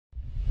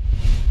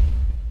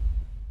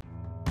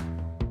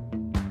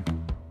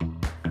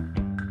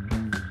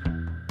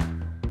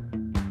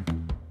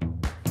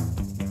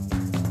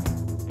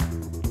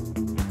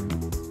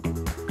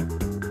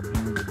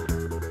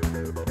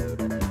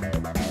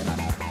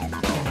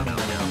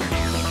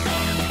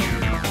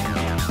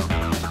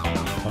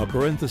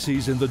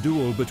parentheses in the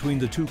duel between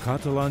the two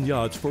Catalan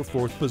yachts for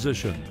fourth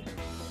position.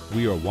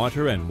 We Are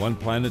Water and One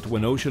Planet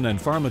One Ocean and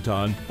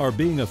Farmatan are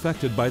being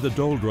affected by the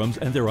doldrums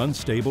and their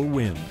unstable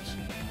winds.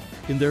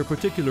 In their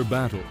particular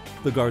battle,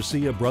 the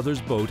Garcia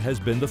brothers' boat has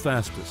been the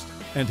fastest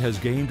and has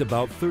gained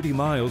about 30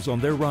 miles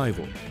on their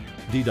rival.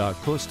 Didac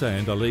Costa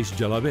and Aleix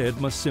Gelabert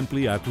must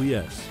simply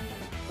acquiesce.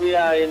 We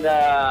are in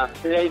the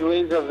trade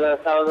winds of the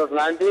South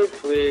Atlantic.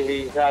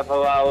 We have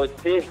about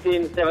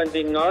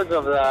 15-17 knots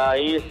of the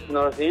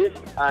east-northeast,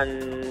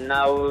 and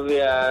now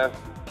we are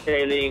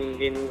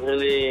sailing in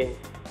really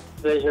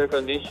pleasure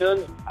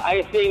conditions.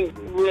 I think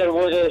We Are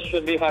Water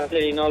should be faster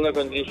in all the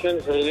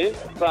conditions, really.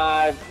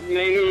 But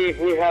maybe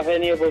if we have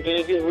any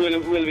opportunities,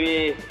 we'll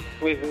be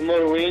with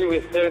more wind,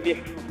 with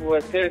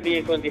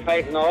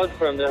 30-25 knots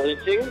from the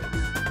reaching.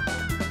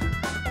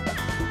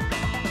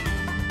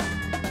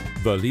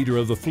 The leader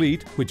of the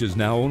fleet, which is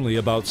now only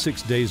about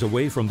 6 days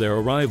away from their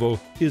arrival,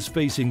 is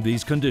facing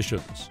these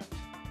conditions.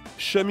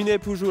 Cheminée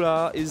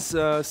Pujula is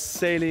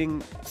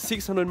sailing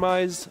 600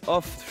 miles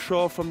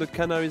offshore from the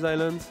Canary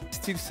Islands,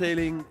 still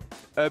sailing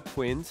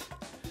upwind,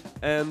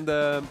 and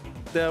their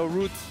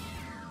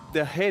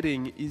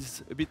heading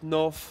is a bit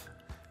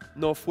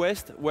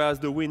northwest, whereas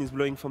the wind is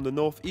blowing from the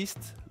northeast.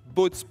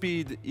 Boat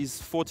speed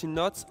is 14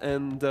 knots,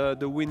 and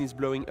the wind is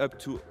blowing up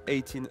to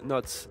 18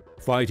 knots.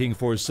 Fighting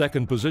for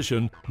second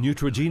position,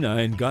 Neutrogena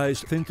and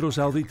Guy's Centros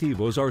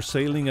Auditivos are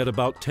sailing at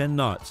about 10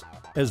 knots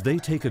as they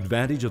take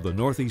advantage of the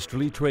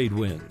northeasterly trade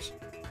winds.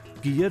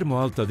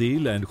 Guillermo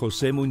Altadil and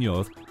José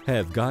Muñoz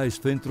have Guy's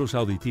Centros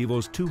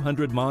Auditivos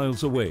 200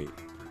 miles away.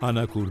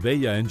 Ana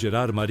Curbella and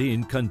Gerard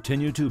Marin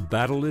continue to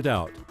battle it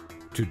out,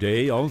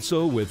 today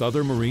also with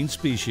other marine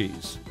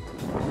species.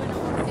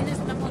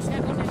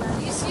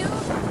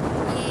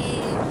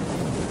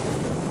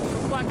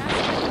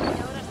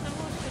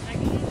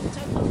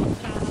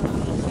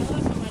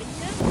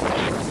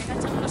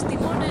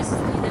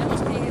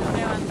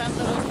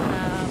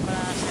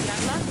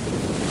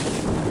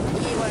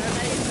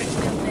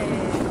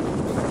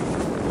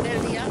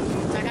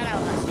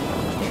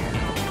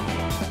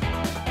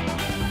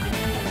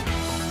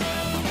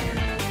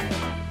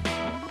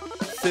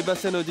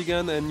 Sebastian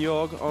Odigan and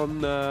Jorg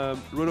on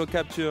Renault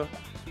Capture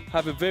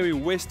have a very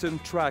western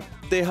track.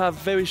 They have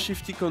very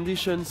shifty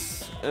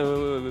conditions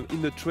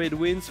in the trade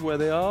winds where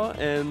they are,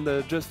 and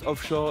just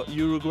offshore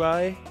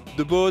Uruguay.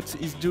 The boat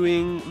is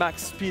doing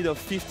max speed of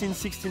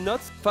 15-16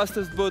 knots.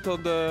 Fastest boat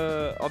of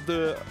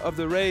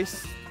the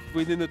race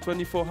within the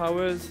 24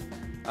 hours.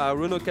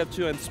 Renault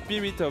Capture and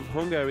Spirit of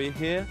Hungary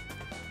here.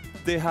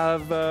 They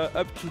have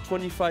up to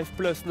 25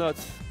 plus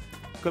knots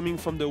coming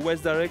from the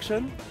west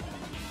direction.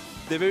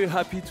 They're very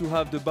happy to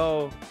have the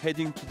bow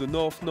heading to the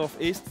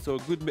north-northeast, so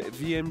good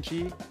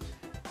VMG,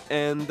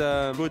 and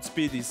boat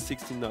speed is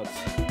 16 knots.